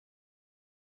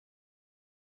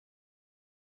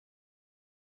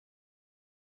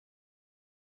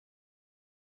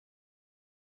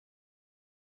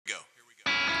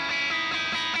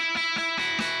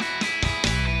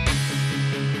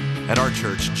At our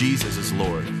church, Jesus is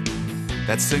Lord.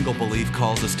 That single belief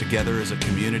calls us together as a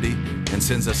community and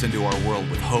sends us into our world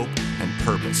with hope and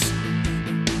purpose.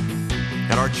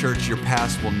 At our church, your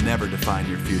past will never define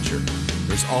your future.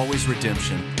 There's always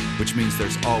redemption, which means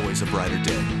there's always a brighter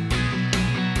day.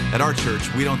 At our church,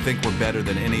 we don't think we're better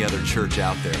than any other church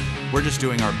out there. We're just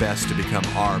doing our best to become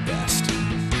our best.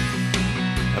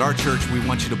 At our church, we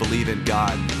want you to believe in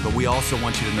God, but we also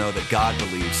want you to know that God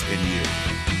believes in you.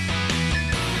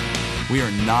 We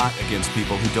are not against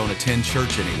people who don't attend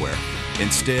church anywhere.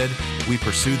 Instead, we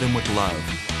pursue them with love,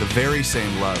 the very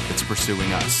same love that's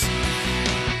pursuing us.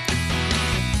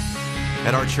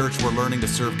 At our church, we're learning to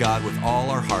serve God with all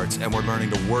our hearts, and we're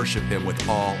learning to worship Him with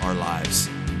all our lives.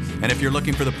 And if you're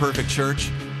looking for the perfect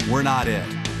church, we're not it.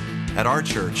 At our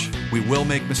church, we will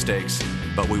make mistakes,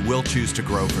 but we will choose to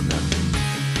grow from them.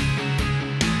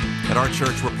 At our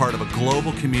church, we're part of a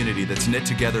global community that's knit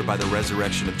together by the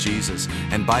resurrection of Jesus.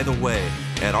 And by the way,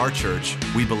 at our church,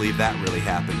 we believe that really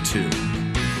happened too.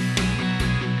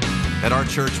 At our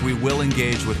church, we will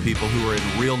engage with people who are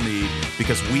in real need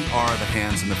because we are the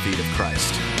hands and the feet of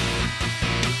Christ.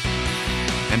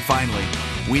 And finally,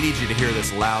 we need you to hear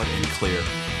this loud and clear.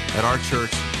 At our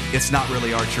church, it's not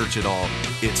really our church at all.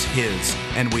 It's His.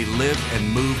 And we live and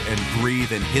move and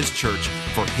breathe in His church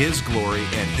for His glory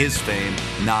and His fame,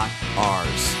 not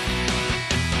ours.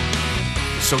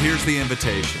 So here's the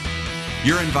invitation.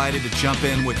 You're invited to jump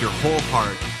in with your whole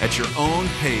heart at your own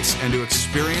pace and to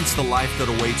experience the life that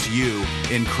awaits you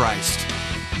in Christ.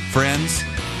 Friends,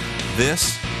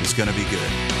 this is going to be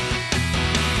good.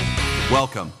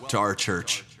 Welcome to our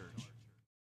church.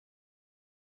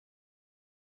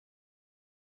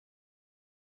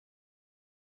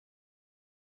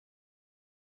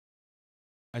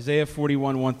 Isaiah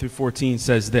 41, 1 through 14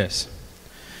 says this: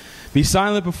 Be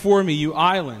silent before me, you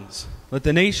islands. Let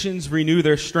the nations renew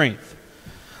their strength.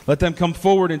 Let them come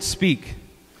forward and speak.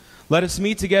 Let us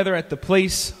meet together at the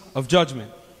place of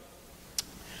judgment.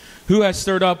 Who has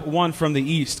stirred up one from the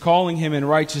east, calling him in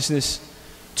righteousness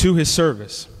to his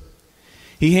service?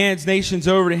 He hands nations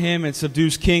over to him and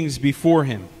subdues kings before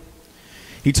him.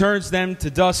 He turns them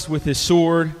to dust with his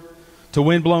sword, to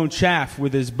wind-blown chaff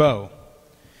with his bow.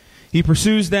 He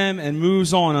pursues them and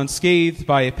moves on unscathed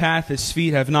by a path his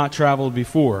feet have not traveled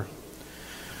before.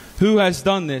 Who has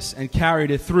done this and carried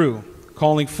it through,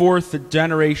 calling forth the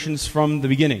generations from the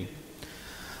beginning?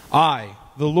 I,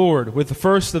 the Lord, with the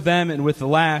first of them and with the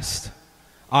last,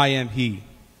 I am He.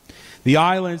 The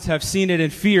islands have seen it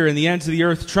and fear, and the ends of the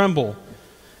earth tremble.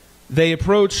 They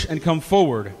approach and come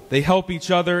forward. They help each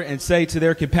other and say to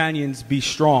their companions, Be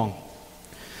strong.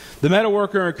 The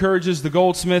metalworker encourages the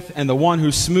goldsmith, and the one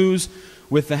who smooths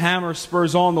with the hammer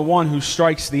spurs on the one who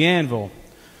strikes the anvil.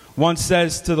 One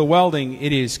says to the welding,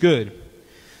 It is good.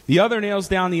 The other nails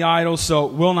down the idol so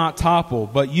it will not topple.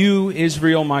 But you,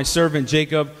 Israel, my servant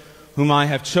Jacob, whom I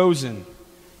have chosen,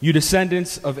 you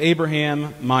descendants of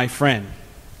Abraham, my friend.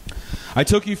 I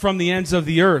took you from the ends of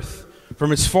the earth.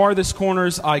 From its farthest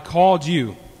corners I called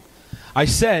you. I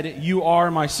said, You are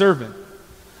my servant.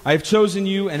 I have chosen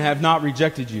you and have not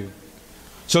rejected you.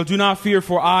 So do not fear,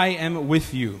 for I am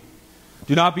with you.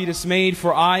 Do not be dismayed,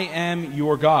 for I am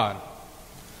your God.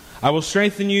 I will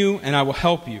strengthen you and I will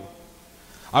help you.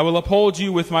 I will uphold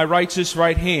you with my righteous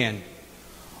right hand.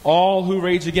 All who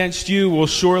rage against you will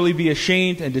surely be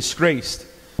ashamed and disgraced.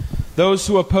 Those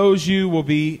who oppose you will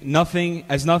be nothing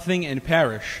and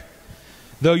perish.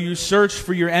 Though you search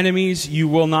for your enemies, you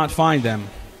will not find them.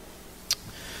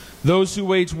 Those who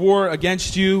wage war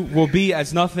against you will be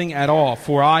as nothing at all,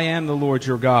 for I am the Lord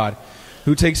your God,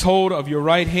 who takes hold of your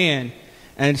right hand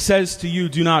and says to you,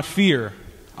 Do not fear,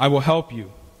 I will help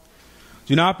you.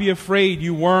 Do not be afraid,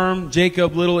 you worm,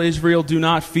 Jacob, little Israel, do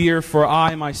not fear, for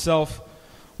I myself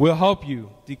will help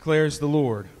you, declares the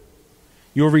Lord,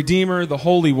 your Redeemer, the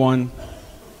Holy One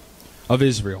of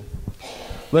Israel.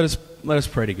 Let us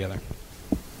pray together.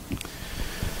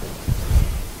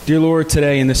 Dear Lord,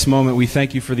 today in this moment, we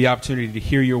thank you for the opportunity to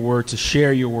hear your word, to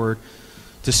share your word,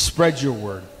 to spread your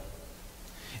word.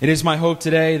 It is my hope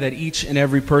today that each and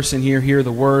every person here hear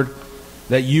the word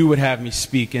that you would have me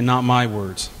speak and not my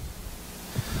words.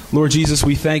 Lord Jesus,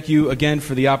 we thank you again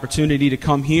for the opportunity to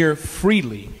come here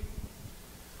freely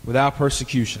without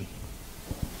persecution.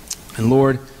 And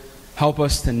Lord, help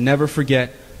us to never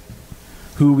forget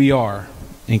who we are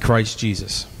in Christ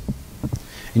Jesus.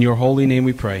 In your holy name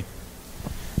we pray.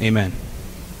 Amen.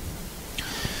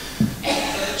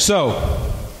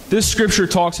 So, this scripture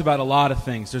talks about a lot of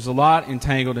things. There's a lot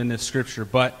entangled in this scripture,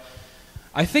 but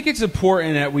I think it's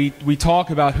important that we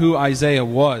talk about who Isaiah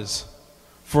was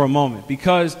for a moment,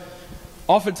 because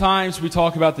oftentimes we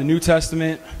talk about the New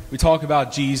Testament We talk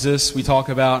about Jesus. We talk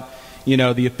about,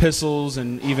 the epistles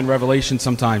and even Revelation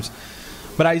sometimes.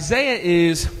 But Isaiah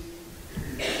is,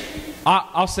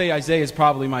 I'll say Isaiah is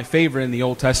probably my favorite in the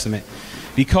Old Testament,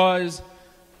 because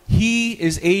he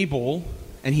is able,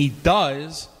 and he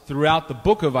does, throughout the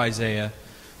book of Isaiah,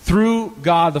 through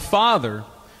God the Father,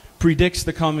 predicts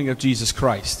the coming of Jesus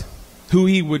Christ, who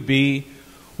he would be,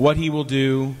 what he will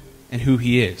do, and who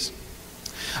he is.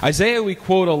 Isaiah, we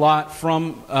quote a lot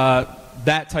from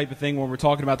that type of thing when we're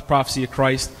talking about the prophecy of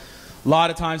Christ. A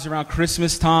lot of times around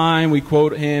Christmas time, we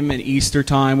quote him, and Easter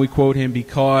time, we quote him,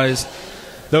 because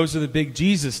those are the big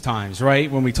Jesus times, right?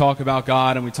 When we talk about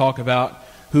God and we talk about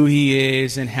who he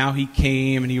is and how he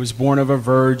came, and he was born of a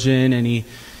virgin, and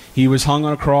he was hung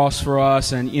on a cross for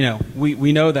us, and,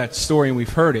 we know that story and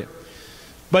we've heard it.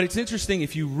 But it's interesting,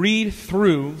 if you read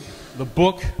through the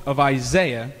book of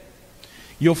Isaiah,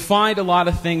 you'll find a lot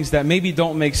of things that maybe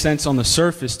don't make sense on the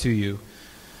surface to you,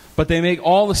 but they make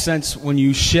all the sense when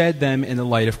you shed them in the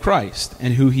light of Christ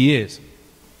and who he is.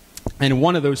 And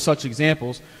one of those such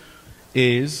examples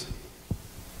is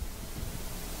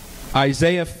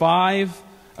Isaiah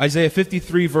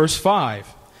 53, verse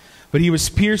 5. But he was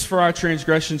pierced for our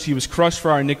transgressions, he was crushed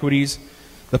for our iniquities.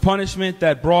 The punishment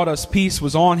that brought us peace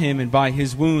was on him, and by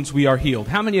his wounds we are healed.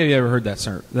 How many of you ever heard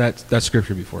that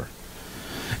scripture before?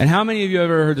 And how many of you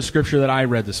ever heard the scripture that I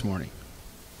read this morning?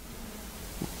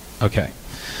 Okay.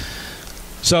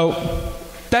 So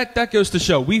that goes to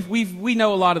show. We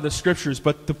know a lot of the scriptures,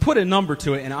 but to put a number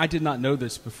to it, and I did not know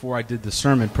this before I did the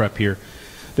sermon prep here,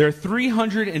 there are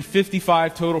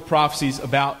 355 total prophecies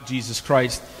about Jesus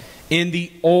Christ in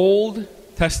the Old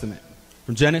Testament,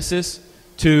 from Genesis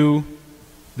to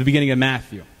the beginning of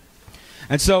Matthew.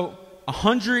 And so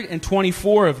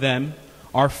 124 of them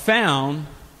are found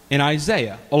in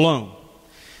Isaiah alone.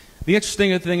 The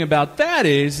interesting thing about that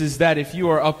is that if you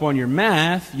are up on your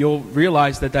math, you'll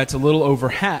realize that that's a little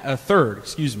over a third.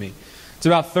 It's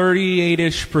about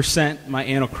 38-ish%. My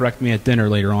aunt will correct me at dinner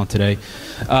later on today.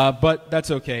 But that's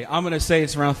okay. I'm going to say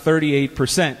it's around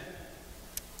 38%.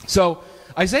 So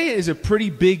Isaiah is a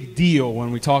pretty big deal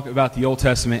when we talk about the Old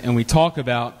Testament and we talk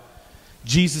about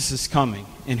Jesus' coming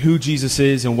and who Jesus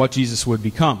is and what Jesus would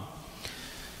become.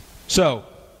 So,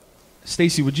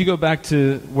 Stacy, would you go back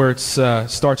to where it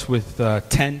starts with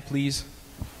 10, please?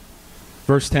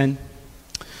 Verse 10.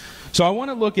 So I want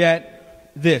to look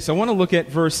at this. I want to look at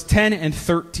verse 10 and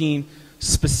 13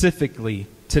 specifically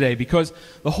today, because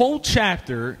the whole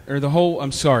chapter, or the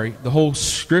whole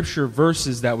scripture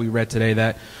verses that we read today,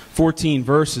 that 14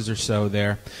 verses or so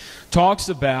there, talks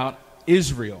about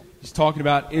Israel. He's talking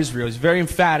about Israel. He's very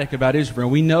emphatic about Israel.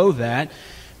 We know that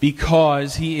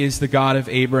because he is the God of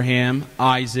Abraham,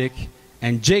 Isaac,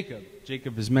 and Jacob.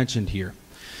 Jacob is mentioned here.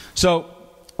 So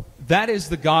that is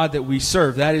the God that we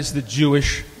serve. That is the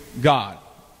Jewish God.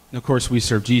 And of course, we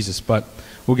serve Jesus, but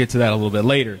we'll get to that a little bit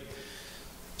later.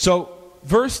 So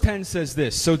verse 10 says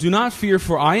this: "So do not fear,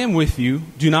 for I am with you.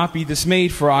 Do not be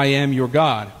dismayed, for I am your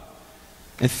God."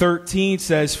 And 13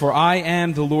 says, "For I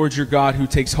am the Lord your God, who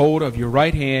takes hold of your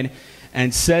right hand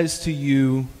and says to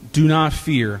you, do not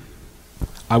fear,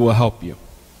 I will help you."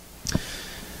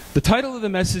 The title of the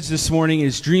message this morning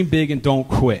is Dream Big and Don't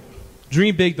Quit.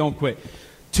 Dream Big, Don't Quit.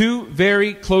 Two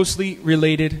very closely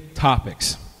related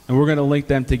topics. And we're going to link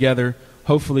them together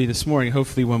hopefully this morning.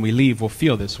 Hopefully when we leave we'll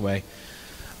feel this way.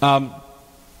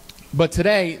 But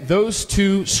today, those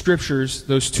two scriptures,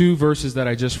 those two verses that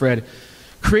I just read,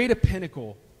 create a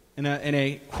pinnacle and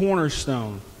a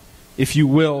cornerstone, if you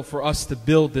will, for us to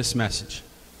build this message.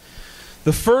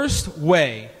 The first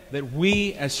way that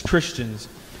we as Christians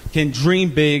can dream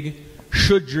big,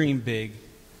 should dream big,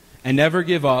 and never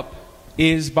give up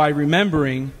is by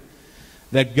remembering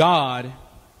that God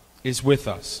is with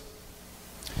us.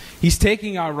 He's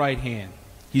taking our right hand.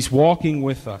 He's walking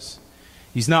with us.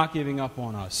 He's not giving up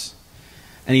on us.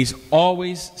 And he's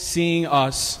always seeing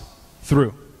us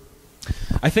through.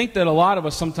 I think that a lot of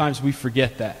us, sometimes we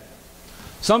forget that.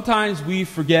 Sometimes we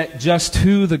forget just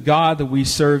who the God that we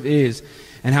serve is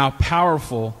and how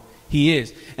powerful he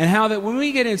is. And how that when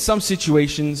we get in some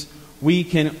situations, we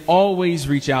can always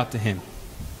reach out to him.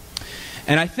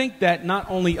 And I think that not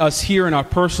only us here in our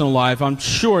personal life, I'm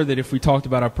sure that if we talked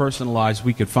about our personal lives,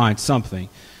 we could find something.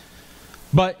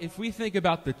 But if we think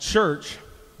about the church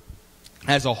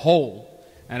as a whole,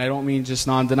 and I don't mean just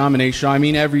non-denominational, I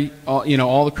mean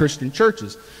all the Christian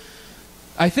churches,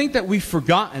 I think that we've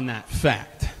forgotten that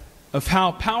fact of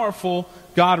how powerful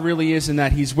God really is and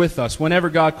that he's with us. Whenever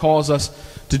God calls us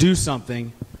to do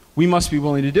something, we must be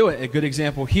willing to do it. A good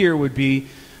example here would be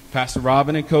Pastor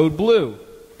Robin and Code Blue.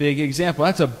 Big example.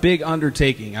 That's a big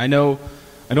undertaking. I know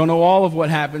I don't know all of what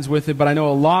happens with it, but I know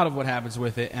a lot of what happens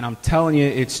with it. And I'm telling you,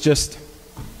 it's just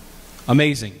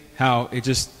amazing how it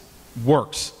just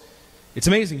works. It's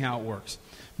amazing how it works.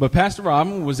 But Pastor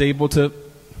Robin was able to,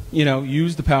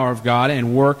 use the power of God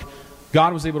and work.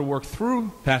 God was able to work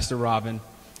through Pastor Robin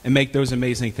and make those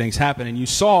amazing things happen. And you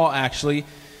saw, actually, in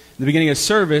the beginning of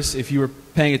service, if you were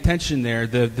paying attention there,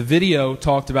 the video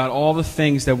talked about all the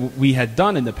things that we had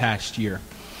done in the past year.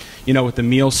 With the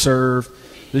meal served,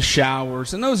 the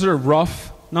showers. And those are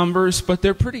rough numbers, but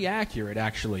they're pretty accurate,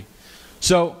 actually.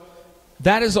 So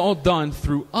that is all done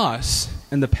through us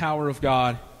and the power of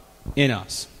God in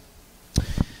us.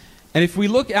 And if we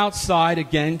look outside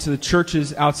again to the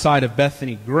churches outside of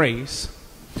Bethany Grace,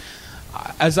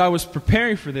 as I was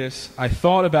preparing for this, I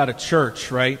thought about a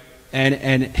church, right? And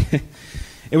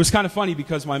it was kind of funny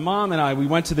because my mom and we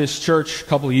went to this church a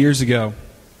couple of years ago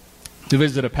to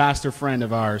visit a pastor friend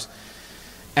of ours.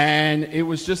 And it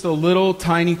was just a little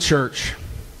tiny church,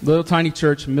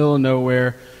 middle of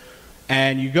nowhere.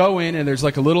 And you go in and there's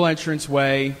like a little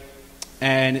entranceway.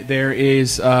 And there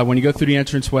is, when you go through the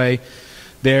entranceway,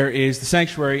 there is the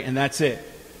sanctuary, and that's it.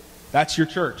 That's your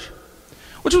church,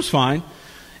 which was fine.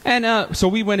 And so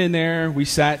we went in there, we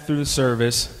sat through the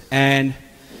service, and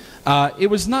it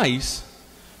was nice.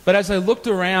 But as I looked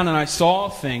around and I saw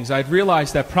things, I'd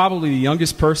realized that probably the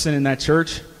youngest person in that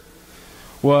church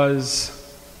was,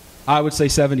 I would say,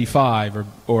 75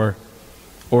 or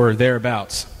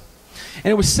thereabouts. And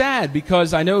it was sad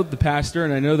because I know the pastor,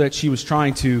 and I know that she was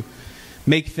trying to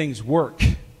make things work,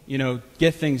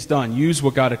 get things done, use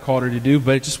what God had called her to do,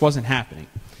 but it just wasn't happening.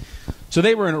 So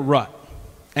they were in a rut.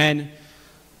 And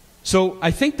so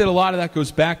I think that a lot of that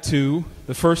goes back to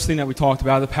the first thing that we talked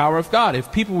about, the power of God.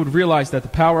 If people would realize that the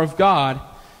power of God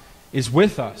is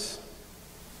with us,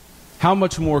 how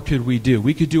much more could we do?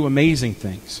 We could do amazing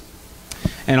things.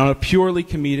 And on a purely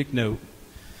comedic note,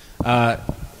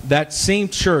 that same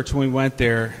church, when we went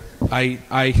there,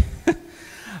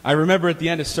 I remember at the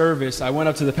end of service, I went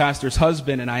up to the pastor's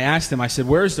husband and I asked him, I said,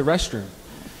 "Where's the restroom?"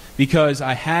 Because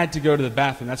I had to go to the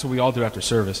bathroom. That's what we all do after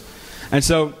service. And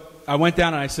so I went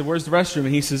down and I said, "Where's the restroom?"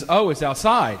 And he says, "Oh, it's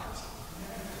outside."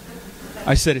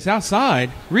 I said, "It's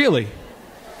outside? Really?"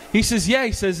 He says, "Yeah."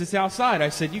 He says, "It's outside." I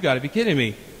said, "You got to be kidding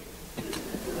me."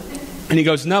 And he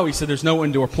goes, "No." He said, "There's no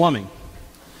indoor plumbing."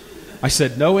 I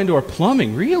said, "No indoor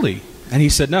plumbing? Really?" And he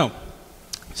said, "No."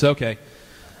 I said, "Okay."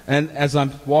 And as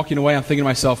I'm walking away, I'm thinking to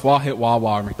myself, well, I'll hit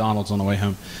Wawa or McDonald's on the way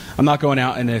home. I'm not going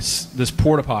out in this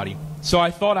porta potty. So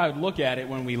I thought I would look at it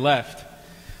when we left.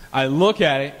 I look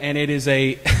at it, and it is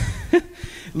it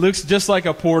looks just like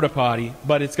a porta potty,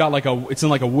 but it's got it's in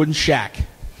like a wooden shack.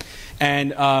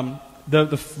 And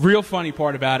the real funny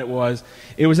part about it was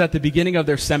at the beginning of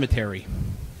their cemetery.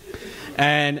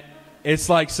 And it's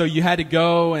like, so you had to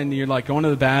go and you're like going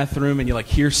to the bathroom and you like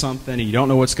hear something and you don't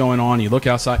know what's going on. And you look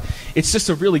outside. It's just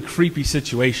a really creepy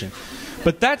situation.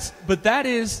 But that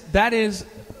is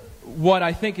what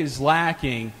I think is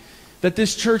lacking. That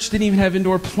this church didn't even have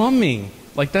indoor plumbing.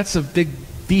 Like, that's a big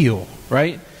deal,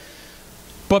 right?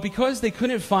 But because they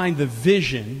couldn't find the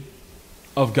vision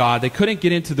of God, they couldn't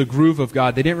get into the groove of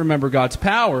God, they didn't remember God's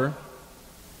power,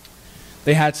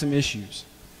 they had some issues.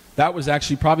 That was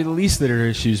actually probably the least of their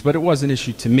issues, but it was an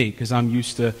issue to me because I'm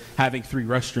used to having 3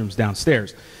 restrooms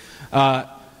downstairs.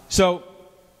 So,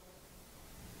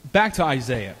 back to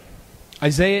Isaiah.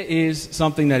 Isaiah is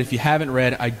something that if you haven't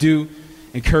read, I do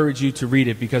encourage you to read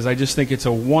it because I just think it's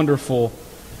a wonderful,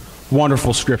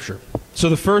 wonderful scripture. So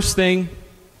the first thing,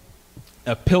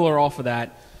 a pillar off of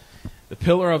that, the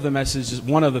pillar of the message,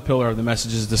 one of the pillar of the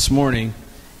messages this morning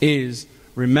is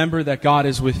remember that God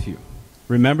is with you.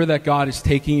 Remember that God is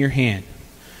taking your hand.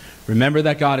 Remember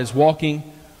that God is walking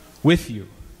with you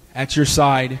at your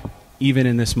side even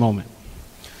in this moment.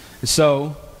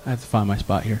 So, I have to find my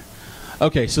spot here.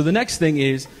 Okay, so the next thing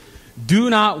is do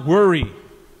not worry.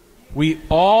 We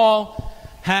all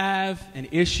have an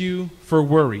issue for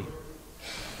worry.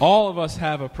 All of us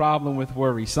have a problem with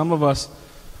worry. Some of us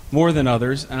more than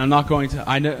others, and I'm not going to,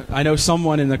 I know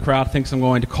someone in the crowd thinks I'm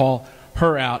going to call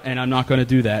her out, and I'm not going to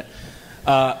do that.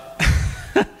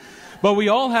 But we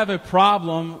all have a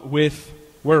problem with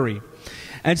worry.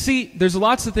 And see, there's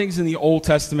lots of things in the Old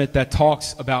Testament that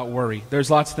talks about worry. There's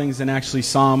lots of things in actually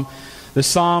the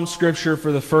Psalm scripture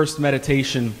for the first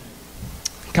meditation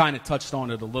kind of touched on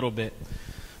it a little bit.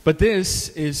 But this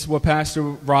is what Pastor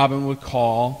Robin would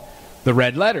call the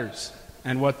red letters,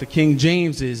 and what the King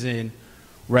James is in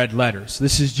red letters.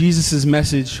 This is Jesus'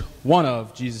 message, one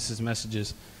of Jesus'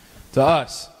 messages to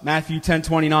us. Matthew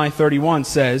 10:29-31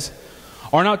 says,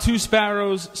 "Are not 2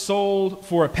 sparrows sold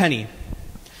for a penny?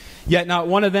 Yet not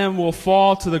one of them will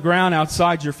fall to the ground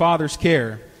outside your Father's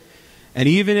care. And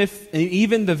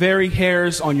even the very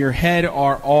hairs on your head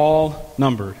are all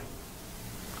numbered.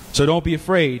 So don't be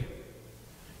afraid.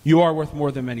 You are worth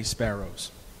more than many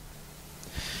sparrows.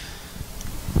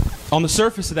 On the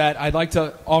surface of that, I'd like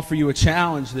to offer you a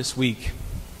challenge this week.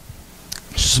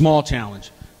 Small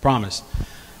challenge, promise.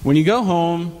 When you go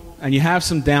home and you have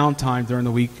some downtime during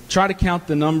the week, try to count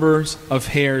the numbers of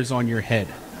hairs on your head.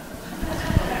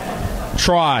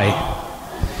 Try.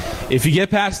 If you get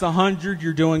past 100,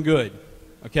 you're doing good.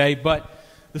 Okay? But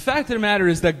the fact of the matter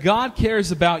is that God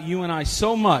cares about you and I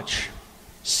so much,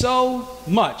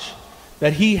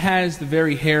 that He has the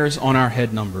very hairs on our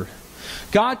head numbered.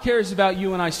 God cares about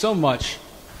you and I so much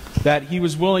that He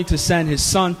was willing to send His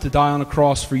Son to die on a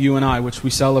cross for you and I, which we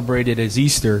celebrated as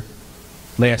Easter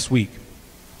last week.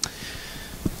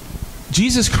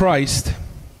 Jesus Christ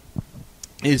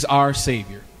is our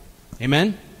Savior.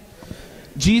 Amen?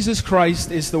 Jesus Christ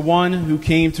is the one who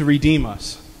came to redeem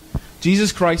us.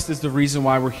 Jesus Christ is the reason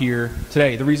why we're here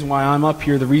today. The reason why I'm up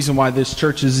here, the reason why this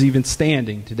church is even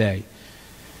standing today,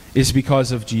 is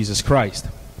because of Jesus Christ.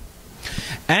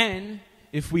 And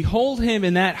if we hold Him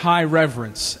in that high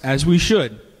reverence, as we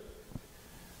should,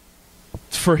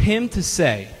 for Him to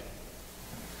say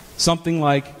something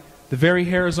like, the very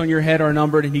hairs on your head are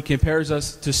numbered, and He compares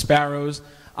us to sparrows.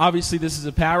 Obviously, this is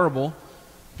a parable,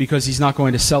 because He's not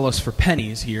going to sell us for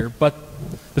pennies here. But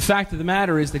the fact of the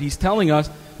matter is that He's telling us,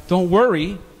 don't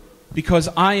worry, because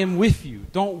I am with you.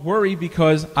 Don't worry,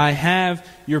 because I have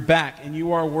your back, and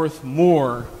you are worth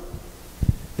more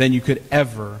than you could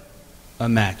ever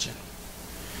imagine.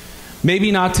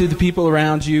 Maybe not to the people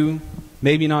around you,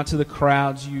 maybe not to the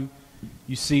crowds you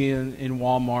see in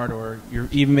Walmart, or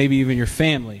maybe even your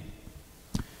family.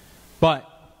 But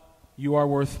you are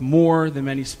worth more than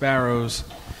many sparrows,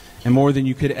 and more than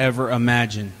you could ever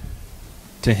imagine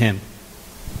to Him.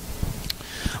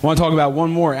 I want to talk about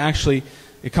one more. Actually,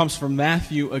 it comes from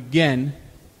Matthew again.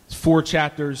 It's 4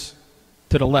 chapters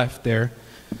to the left there.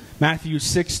 Matthew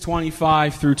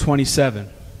 6:25 through 27.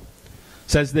 It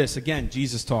says this, again,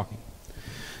 Jesus talking.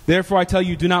 Therefore I tell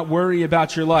you, do not worry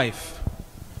about your life,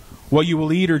 what you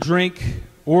will eat or drink,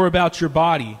 or about your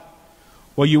body,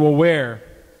 what you will wear.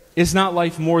 Is not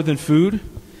life more than food,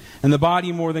 and the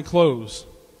body more than clothes?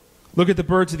 Look at the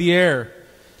birds of the air.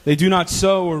 They do not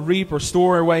sow or reap or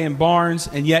store away in barns,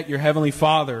 and yet your heavenly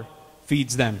Father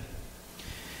feeds them.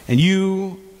 And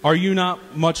are you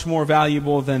not much more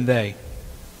valuable than they?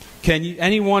 Can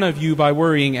any one of you, by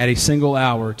worrying, add a single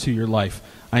hour to your life?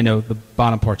 I know the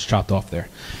bottom part's chopped off there.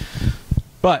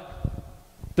 But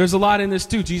there's a lot in this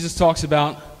too. Jesus talks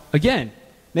about, again,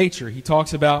 nature. He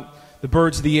talks about the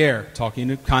birds of the air,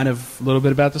 talking kind of a little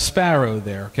bit about the sparrow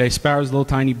there. Okay, sparrow's a little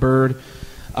tiny bird.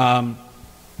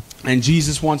 And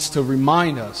Jesus wants to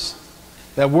remind us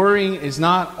that worrying is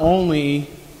not only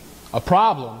a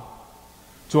problem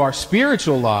to our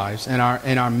spiritual lives and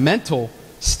our mental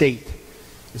state,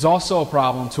 it's also a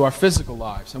problem to our physical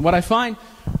lives. And what I find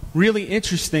really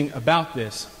interesting about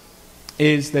this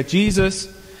is that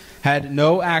Jesus had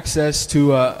no access to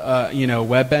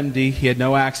WebMD. He had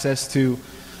no access to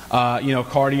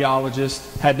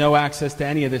cardiologist, had no access to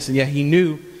any of this, and yet He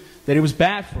knew that it was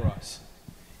bad for us.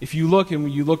 If you look,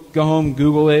 and go home,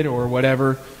 Google it, or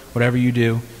whatever you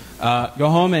do, go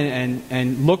home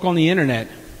and look on the internet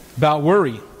about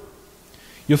worry.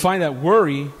 You'll find that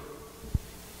worry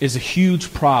is a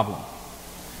huge problem.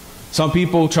 Some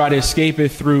people try to escape it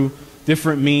through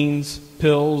different means,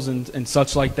 pills and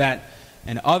such like that,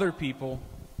 and other people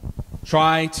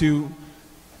try to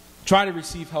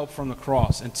receive help from the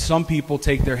cross. And some people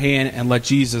take their hand and let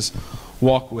Jesus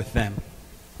walk with them.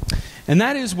 And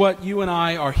that is what you and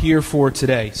I are here for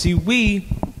today. See, we,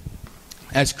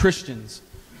 as Christians,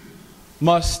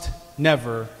 must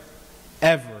never,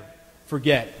 ever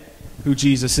forget who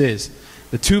Jesus is.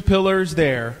 The 2 pillars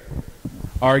there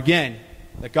are, again,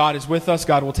 that God is with us,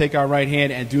 God will take our right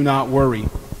hand, and do not worry.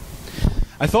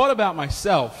 I thought about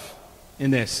myself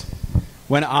in this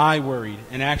when I worried.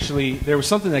 And actually, there was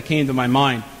something that came to my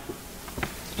mind.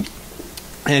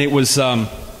 And it was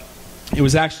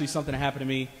actually something that happened to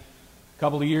me a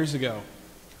couple of years ago.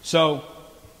 So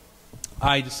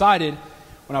I decided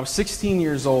when I was 16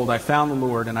 years old, I found the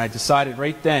Lord, and I decided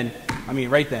right then,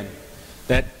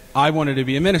 that I wanted to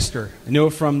be a minister. I knew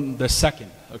it from the second,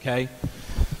 okay?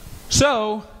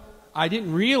 So I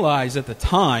didn't realize at the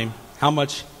time how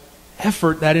much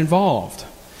effort that involved.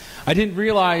 I didn't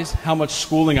realize how much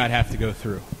schooling I'd have to go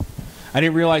through. I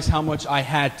didn't realize how much I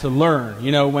had to learn.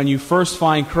 You know, when you first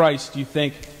find Christ, you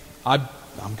think, I'm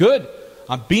good.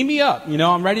 Beam me up. You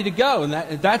know, I'm ready to go. And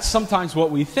that's sometimes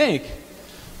what we think.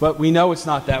 but we know it's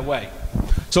not that way.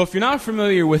 So if you're not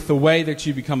familiar with the way that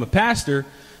you become a pastor,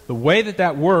 the way that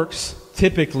that works,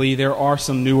 typically there are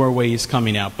some newer ways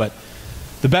coming out. But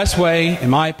the best way, in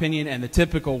my opinion, and the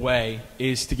typical way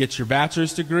is to get your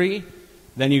bachelor's degree,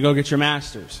 then you go get your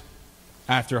master's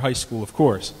after high school, of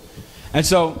course. And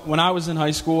so when I was in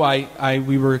high school,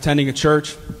 we were attending a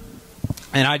church,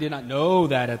 and I did not know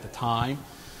that at the time.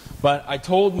 But I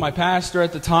told my pastor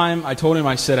at the time,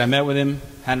 I said, I met with him,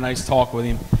 had a nice talk with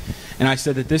him, and I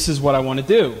said that this is what I want to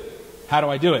do. How do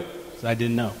I do it? Because I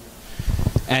didn't know.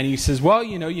 And he says, well,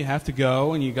 you know, you have to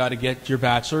go and you got to get your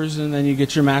bachelor's and then you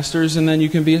get your master's and then you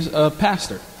can be a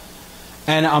pastor.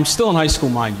 And I'm still in high school,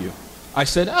 mind you. I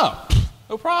said, oh,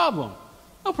 no problem.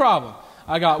 No problem.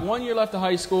 I got 1 year left of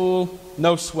high school,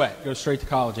 no sweat. Go straight to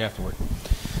college afterward.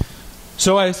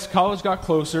 So as college got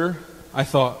closer, I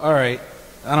thought, all right,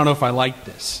 I don't know if I like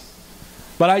this.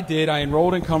 But I did. I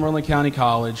enrolled in Cumberland County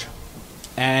College,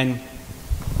 and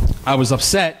I was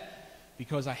upset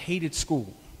because I hated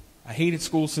school. I hated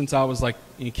school since I was like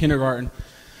in kindergarten.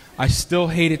 I still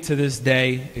hate it to this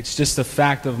day. It's just a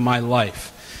fact of my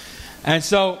life. And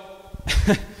so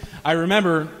I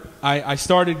remember I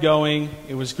started going.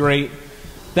 It was great.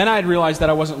 Then I had realized that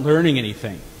I wasn't learning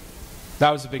anything.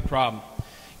 That was a big problem.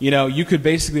 You know, you could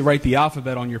basically write the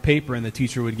alphabet on your paper and the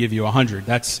teacher would give you 100.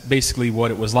 That's basically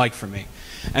what it was like for me.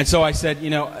 And so I said,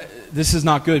 you know, this is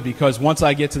not good because once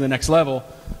I get to the next level,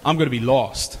 I'm going to be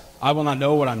lost. I will not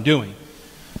know what I'm doing.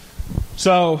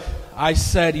 So I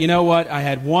said, you know what? I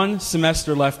had 1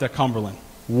 semester left at Cumberland.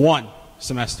 1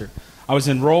 semester. I was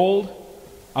enrolled.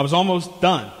 I was almost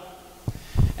done.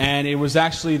 And it was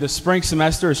actually the spring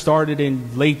semester. It started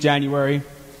in late January.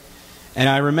 And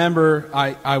I remember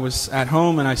I was at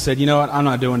home and I said, you know what? I'm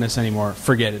not doing this anymore.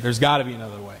 Forget it. There's got to be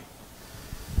another way.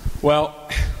 Well,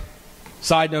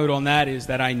 side note on that is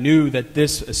that I knew that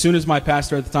this, as soon as my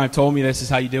pastor at the time told me this is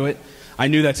how you do it, I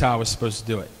knew that's how I was supposed to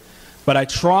do it. But I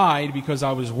tried because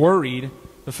I was worried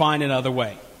to find another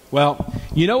way. Well,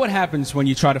 you know what happens when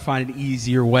you try to find an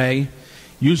easier way?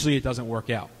 Usually it doesn't work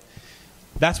out.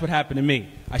 That's what happened to me.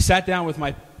 I sat down with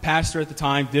my pastor at the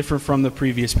time, different from the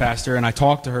previous pastor, and I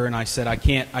talked to her and I said, I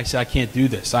can't do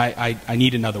this. I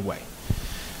need another way.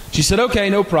 She said, okay,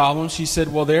 no problem. She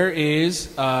said, well, there is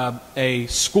a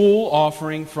school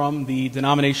offering from the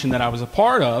denomination that I was a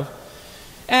part of,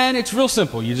 and it's real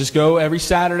simple. You just go every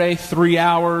Saturday, 3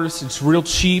 hours. It's real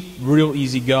cheap, real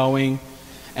easy going.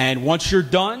 And once you're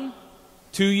done,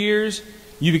 2 years,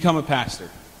 you become a pastor.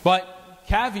 But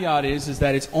caveat is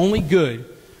that it's only good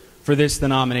for this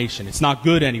denomination. It's not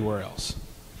good anywhere else.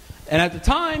 And at the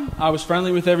time, I was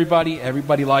friendly with everybody.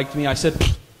 Everybody liked me. I said,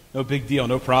 no big deal,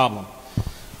 no problem.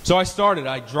 So I started.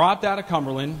 I dropped out of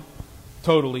Cumberland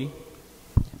totally,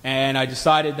 and I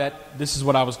decided that this is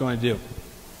what I was going to do.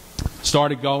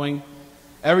 Started going.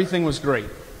 Everything was great.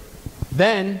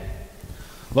 Then,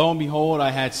 lo and behold,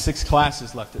 I had 6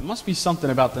 classes left. It must be something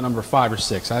about the number 5 or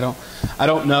 6. I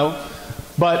don't know.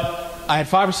 But I had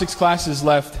 5 or 6 classes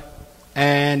left,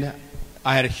 and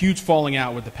I had a huge falling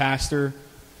out with the pastor,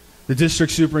 the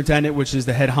district superintendent, which is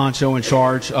the head honcho in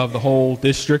charge of the whole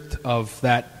district of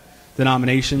that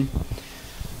denomination,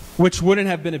 which wouldn't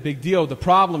have been a big deal. The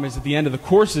problem is at the end of the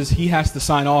courses, he has to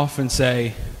sign off and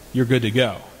say, you're good to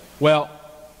go. Well,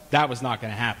 that was not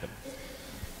going to happen.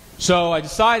 So I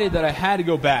decided that I had to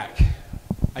go back.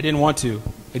 I didn't want to.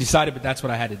 I decided, but that's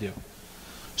what I had to do.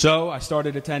 So I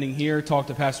started attending here, talked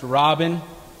to Pastor Robin.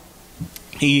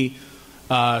 He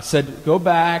said, go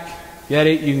back, get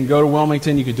it. You can go to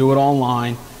Wilmington. You can do it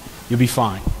online. You'll be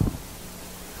fine.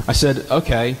 I said,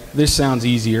 okay, this sounds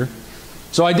easier.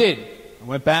 So I did. I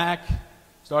went back,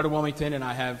 started Wilmington, and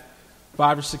I have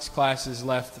 5 or 6 classes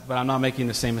left, but I'm not making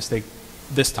the same mistake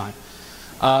this time.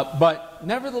 But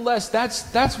nevertheless,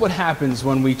 that's what happens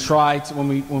when we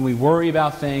when we worry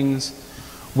about things,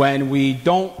 when we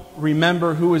don't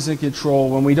remember who is in control,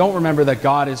 when we don't remember that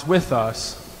God is with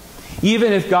us.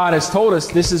 Even if God has told us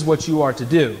this is what you are to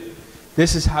do,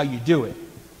 this is how you do it.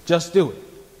 Just do it.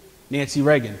 Nancy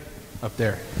Reagan up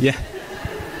there. Yeah.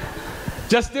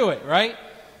 Just do it, right?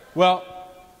 Well,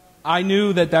 I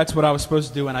knew that that's what I was supposed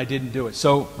to do, and I didn't do it.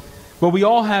 So, but we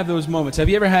all have those moments. Have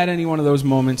you ever had any one of those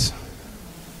moments?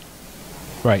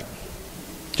 Right.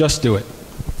 Just do it.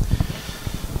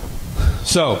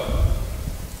 So,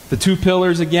 the 2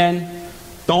 pillars again.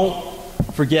 Don't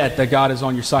forget that God is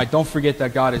on your side. Don't forget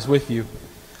that God is with you.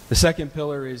 The second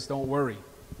pillar is don't worry.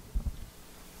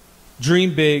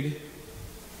 Dream big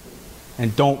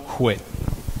and don't quit.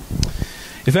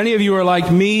 If any of you are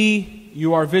like me,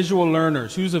 you are visual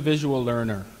learners. Who's a visual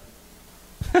learner?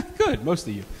 Good, most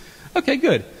of you. Okay,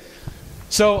 good.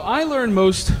 So I learn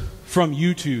most from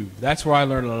YouTube. That's where I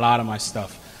learned a lot of my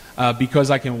stuff. Because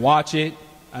I can watch it.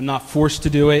 I'm not forced to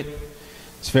do it.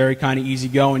 It's very kind of easy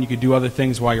going. You can do other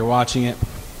things while you're watching it.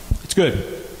 It's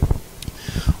good.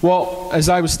 Well, as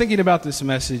I was thinking about this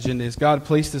message and as God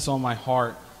placed this on my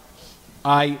heart,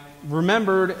 I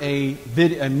remembered a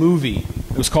movie.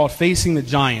 It was called Facing the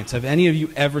Giants. Have any of you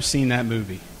ever seen that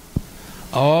movie?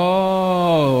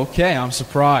 Oh, okay. I'm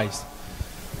surprised.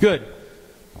 Good.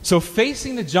 So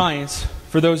Facing the Giants,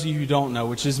 for those of you who don't know,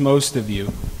 which is most of you,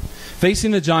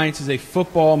 Facing the Giants is a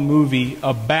football movie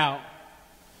about,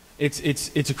 it's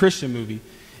a Christian movie.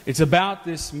 It's about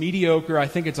this mediocre, I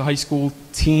think it's a high school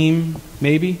team,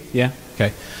 maybe? Yeah,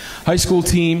 okay. High school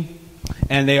team,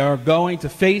 and they are going to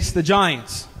face the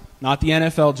Giants, not the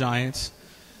NFL Giants,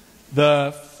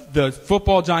 the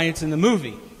football Giants in the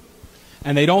movie.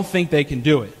 And they don't think they can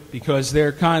do it because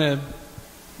they're kind of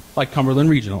like Cumberland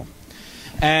Regional.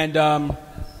 And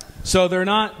so they're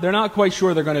not quite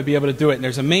sure they're going to be able to do it. And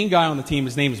there's a main guy on the team,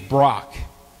 his name is Brock.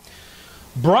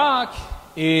 Brock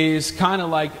is kind of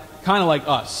like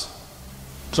us.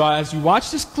 So as you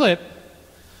watch this clip,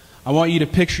 I want you to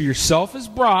picture yourself as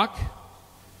Brock,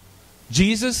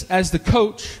 Jesus as the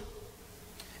coach,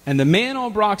 and the man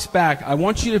on Brock's back. I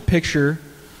want you to picture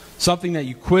something that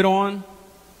you quit on,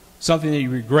 something that you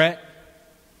regret,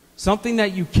 something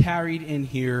that you carried in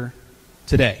here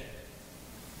today.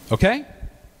 Okay?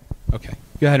 Okay.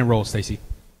 Go ahead and roll, Stacy.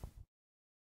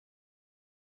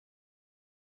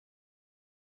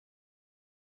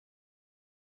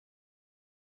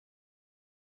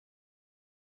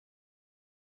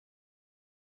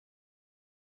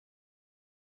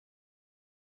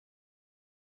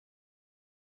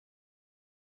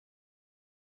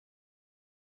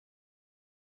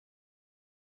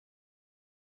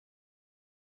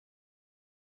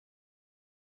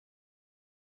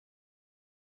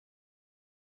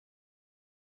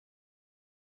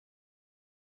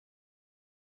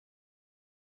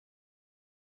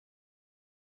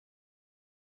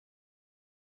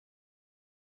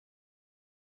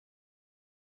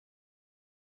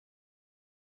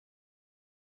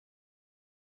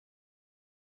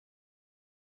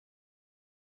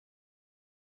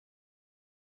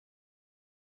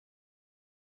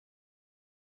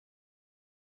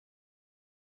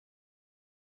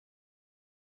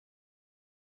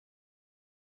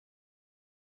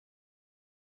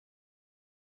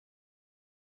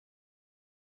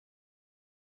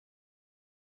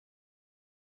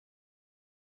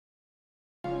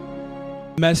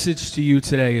 Message to you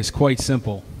today is quite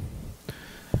simple.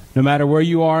 No matter where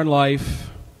you are in life,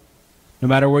 no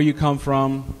matter where you come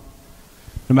from,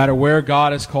 no matter where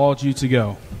God has called you to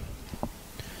go,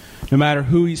 no matter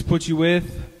who He's put you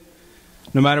with,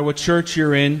 no matter what church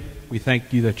you're in, we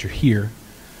thank you that you're here,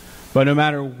 but no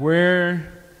matter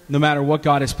what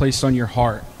God has placed on your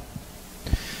heart,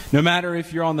 no matter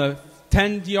if you're on the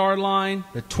 10-yard line,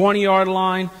 the 20-yard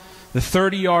line, the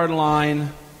 30-yard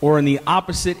line, or in the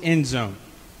opposite end zone,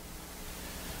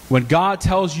 when God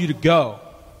tells you to go,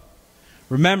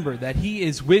 remember that He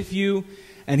is with you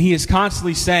and He is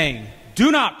constantly saying, do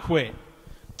not quit,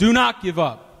 do not give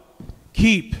up,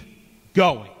 keep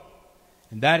going.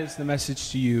 And that is the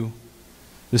message to you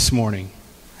this morning.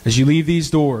 As you leave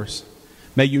these doors,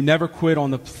 may you never quit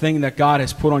on the thing that God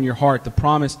has put on your heart, the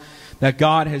promise that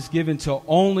God has given to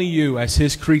only you as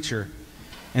His creature.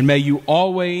 And may you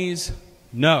always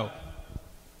know,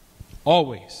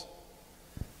 always,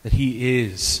 that He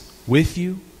is with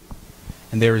you,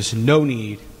 and there is no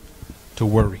need to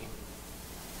worry.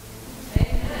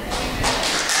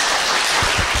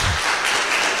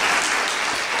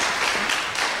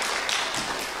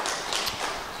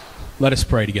 Let us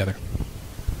pray together.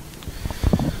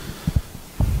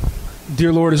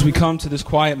 Dear Lord, as we come to this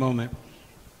quiet moment,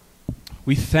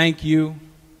 we thank you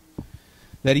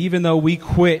that even though we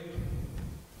quit,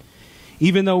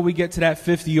 even though we get to that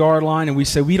 50-yard line and we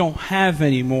say we don't have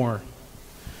any more,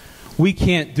 we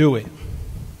can't do it,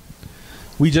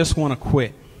 we just want to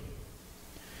quit,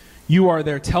 you are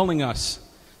there telling us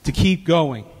to keep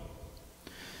going.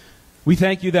 We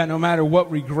thank you that no matter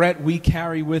what regret we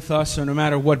carry with us, or no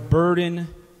matter what burden,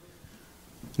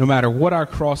 no matter what our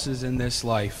cross is in this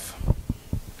life,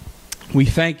 we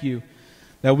thank you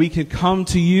that we can come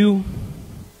to you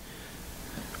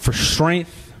for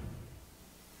strength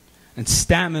and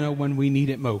stamina when we need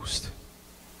it most.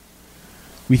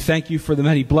 We thank you for the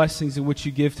many blessings in which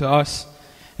you give to us,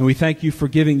 and we thank you for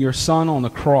giving your Son on the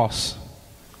cross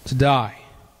to die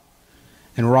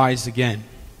and rise again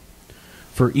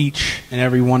for each and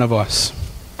every one of us.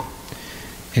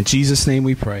 In Jesus' name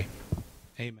we pray.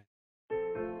 Amen.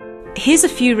 Here's a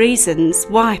few reasons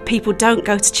why people don't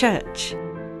go to church.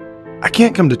 I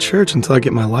can't come to church until I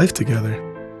get my life together.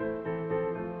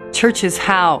 Church is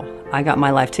how I got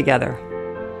my life together.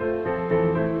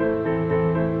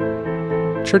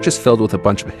 Church is filled with a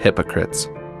bunch of hypocrites.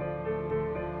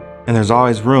 And there's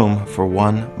always room for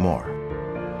one more.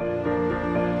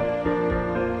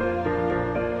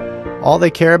 All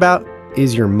they care about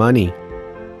is your money.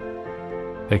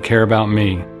 They care about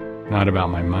me, not about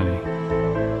my money.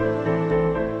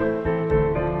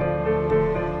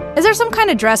 Is there some kind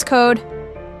of dress code?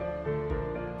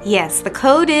 Yes, the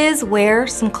code is wear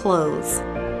some clothes.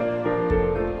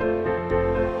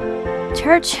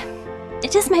 Church,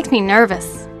 it just makes me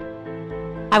nervous.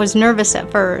 I was nervous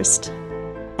at first,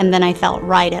 and then I felt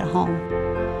right at home.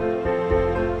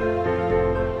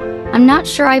 I'm not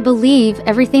sure I believe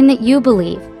everything that you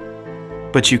believe.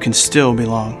 But you can still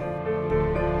belong.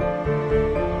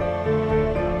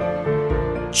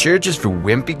 Church is for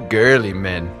wimpy, girly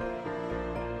men.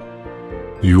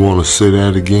 You want to say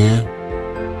that again?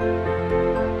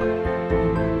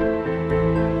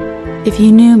 If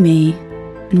you knew me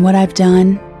and what I've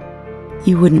done,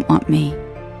 you wouldn't want me.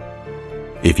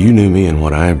 If you knew me and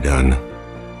what I've done,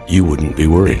 you wouldn't be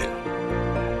worried.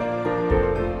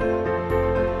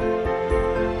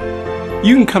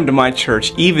 You can come to my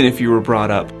church even if you were brought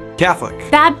up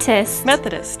Catholic, Baptist,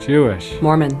 Methodist, Jewish,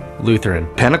 Mormon, Lutheran,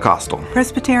 Pentecostal,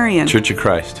 Presbyterian, Church of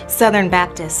Christ, Southern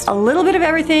Baptist. a little bit of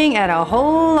everything and a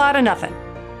whole lot of nothing.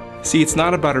 See, it's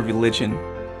not about a religion,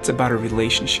 it's about a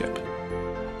relationship.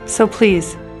 So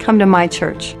please, come to my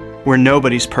church. Where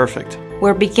nobody's perfect,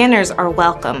 Where beginners are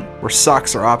welcome. where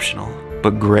socks are optional.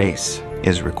 but grace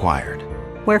is required.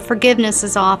 Where forgiveness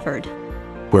is offered.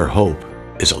 Where hope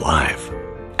is alive.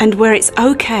 and where it's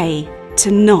okay to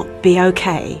not be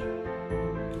okay.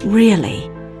 Really.